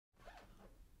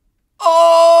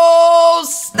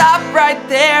Stop right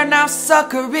there now,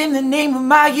 sucker, in the name of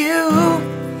my youth.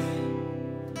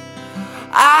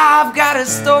 I've got a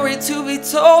story to be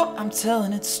told, I'm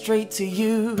telling it straight to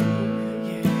you.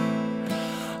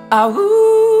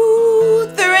 Ooh,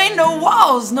 there ain't no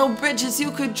walls, no bridges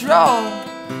you could draw,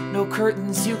 no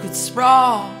curtains you could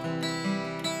sprawl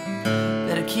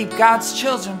that'll keep God's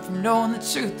children from knowing the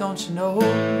truth, don't you know?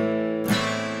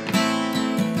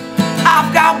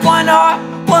 I've got one heart,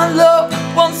 one love,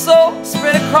 one soul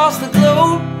spread across the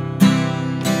globe.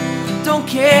 Don't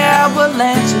care what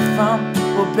land you're from,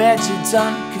 what bad you've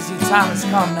done, 'cause your time has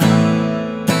come now.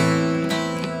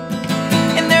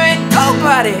 And there ain't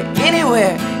nobody,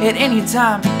 anywhere, at any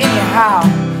time, anyhow,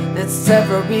 that's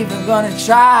ever even gonna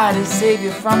try to save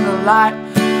you from the light.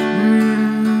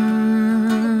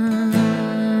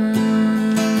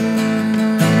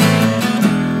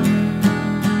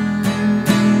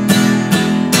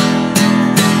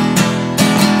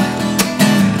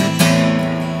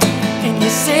 And you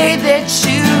say that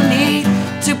you need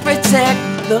to protect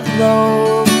the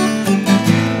globe,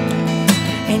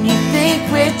 and you think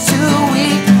we're too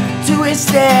weak to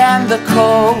withstand the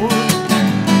cold.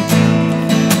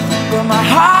 But my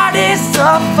heart is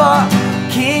a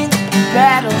fucking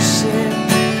battleship,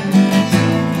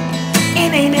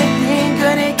 and ain't a thing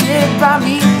gonna get by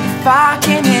me if I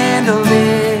can handle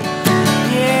it.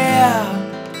 Yeah.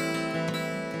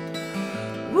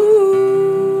 Woo.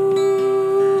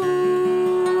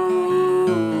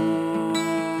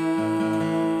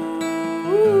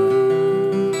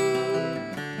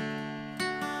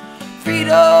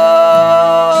 Freedom.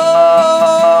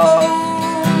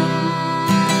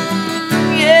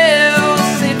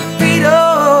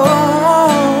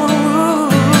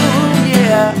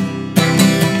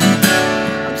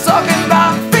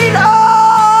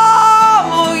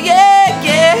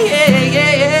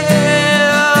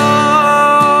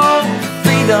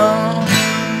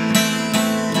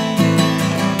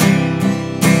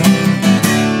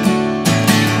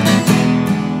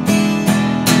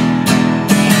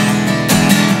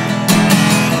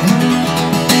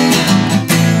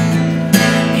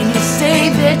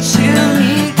 You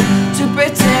need to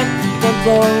protect the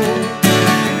globe,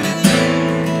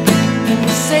 and you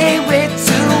say we're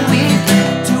too weak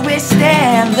to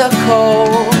withstand the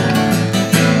cold.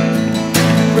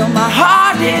 Well, my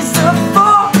heart is a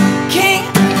fucking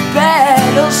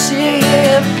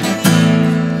battleship,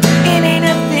 and ain't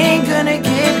a thing gonna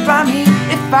get by me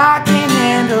if I